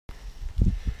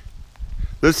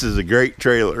This is a great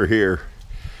trailer here.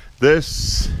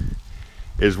 This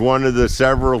is one of the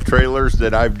several trailers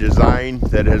that I've designed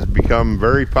that has become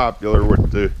very popular with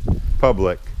the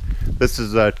public. This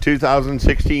is a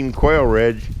 2016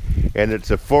 Quailridge, and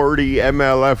it's a 40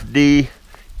 MLFD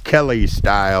Kelly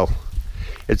style.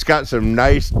 It's got some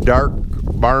nice dark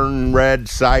barn red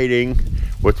siding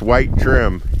with white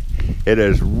trim. It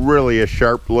is really a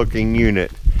sharp looking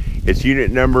unit. It's unit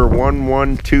number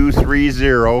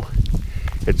 11230.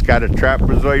 It's got a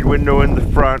trapezoid window in the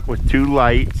front with 2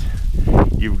 lights.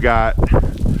 You've got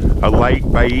a light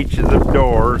by each of the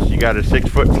doors. You got a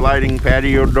 6-foot sliding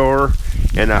patio door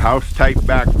and a house type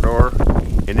back door,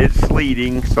 and it's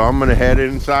sleeting, so I'm gonna head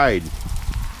inside.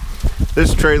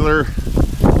 This trailer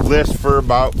lists for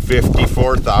about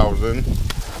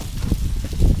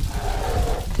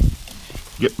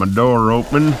 $54,000. Get my door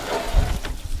open.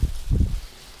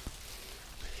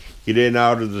 Get in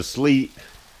out of the sleet.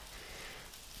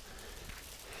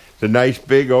 It's a nice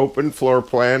big open floor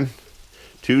plan.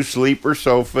 2 sleeper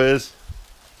sofas.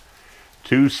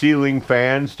 2 ceiling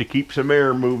fans to keep some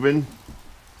air moving.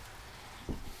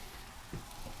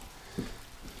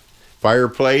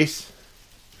 Fireplace.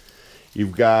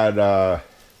 You've got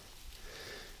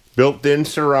built-in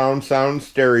surround sound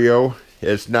stereo.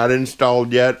 It's not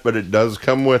installed yet, but it does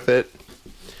come with it.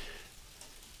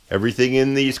 Everything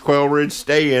in these Quailridge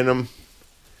stay in them.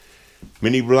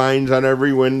 Mini blinds on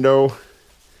every window.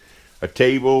 A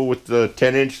table with the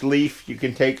 10-inch leaf you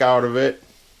can take out of it.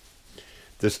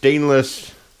 The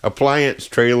stainless appliance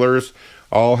trailers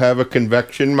all have a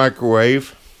convection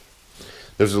microwave.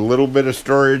 There's a little bit of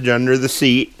storage under the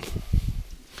seat.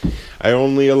 I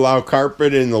only allow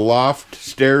carpet in the loft,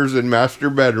 stairs, and master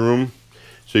bedroom.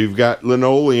 So you've got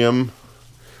linoleum,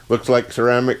 looks like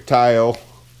ceramic tile,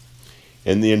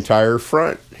 in the entire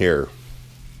front here.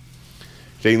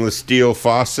 Stainless steel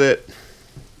faucet.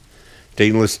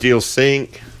 Stainless steel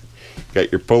sink,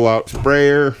 got your pull-out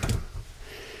sprayer,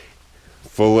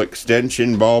 full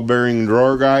extension ball bearing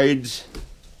drawer guides,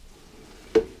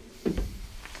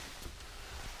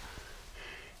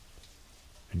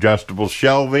 adjustable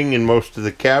shelving in most of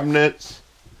the cabinets,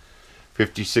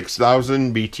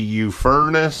 56,000 BTU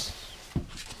furnace,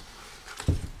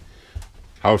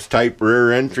 house type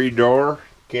rear entry door,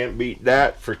 can't beat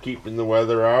that for keeping the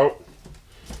weather out.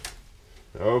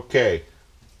 Okay.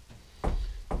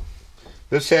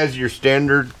 This has your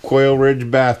standard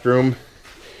Quailridge bathroom,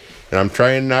 and I'm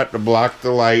trying not to block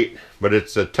the light, but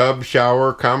it's a tub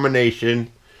shower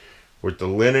combination with the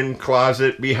linen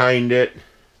closet behind it.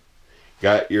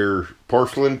 Got your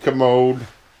porcelain commode,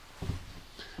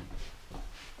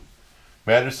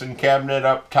 medicine cabinet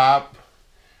up top,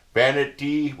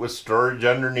 vanity with storage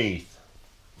underneath.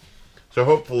 So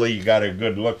hopefully you got a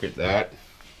good look at that.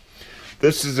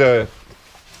 This is a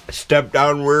step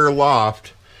down rear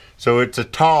loft. So it's a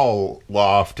tall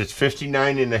loft. It's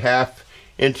 59.5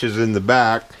 inches in the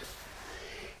back.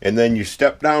 And then you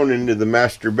step down into the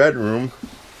master bedroom,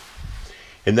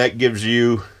 and that gives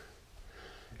you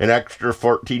an extra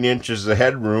 14 inches of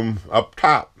headroom up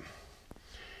top.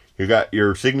 You got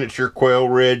your signature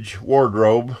Quailridge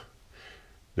wardrobe.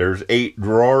 There's 8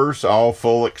 drawers, all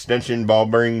full extension ball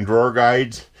bearing drawer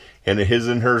guides, and a his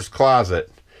and hers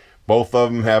closet. Both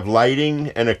of them have lighting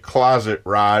and a closet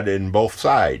rod in both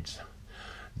sides.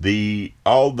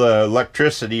 All the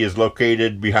electricity is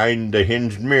located behind the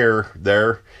hinged mirror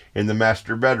there in the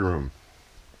master bedroom.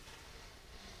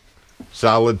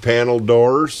 Solid panel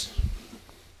doors.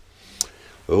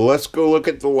 Well, let's go look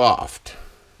at the loft.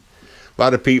 A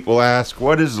lot of people ask,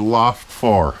 what is the loft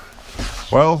for?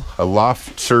 Well, a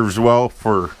loft serves well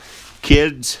for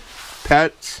kids,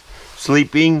 pets,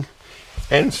 sleeping,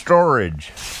 and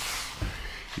storage.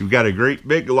 You've got a great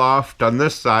big loft on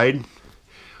this side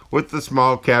with the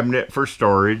small cabinet for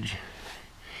storage.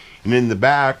 And in the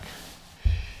back,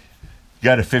 you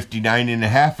got a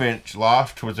 59.5 inch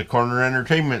loft with a corner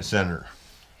entertainment center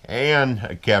and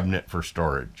a cabinet for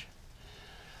storage.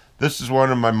 This is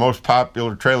one of my most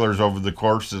popular trailers over the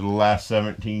course of the last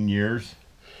 17 years.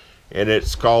 And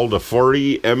it's called a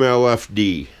 40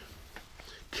 MLFD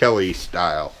Kelly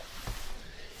style.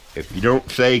 If you don't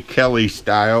say Kelly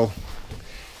style,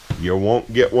 you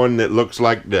won't get one that looks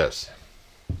like this.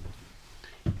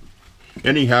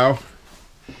 Anyhow,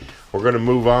 we're going to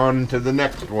move on to the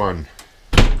next one.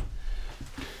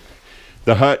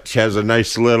 The hutch has a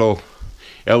nice little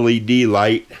LED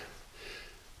light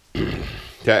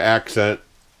to accent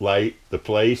light the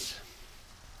place.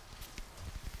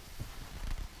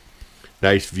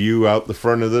 Nice view out the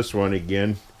front of this one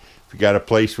again. If you got a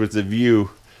place with a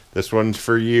view, this one's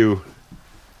for you.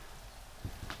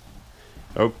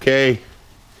 Okay.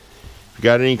 If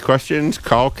Got any questions?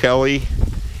 Call Kelly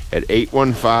at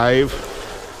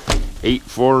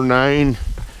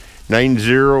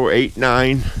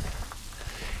 815-849-9089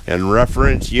 and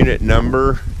reference unit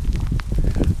number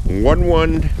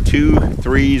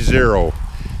 11230.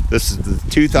 This is the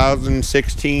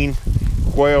 2016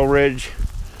 Quailridge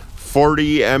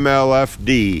 40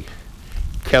 MLFD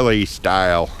Kelly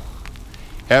style.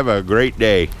 Have a great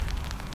day.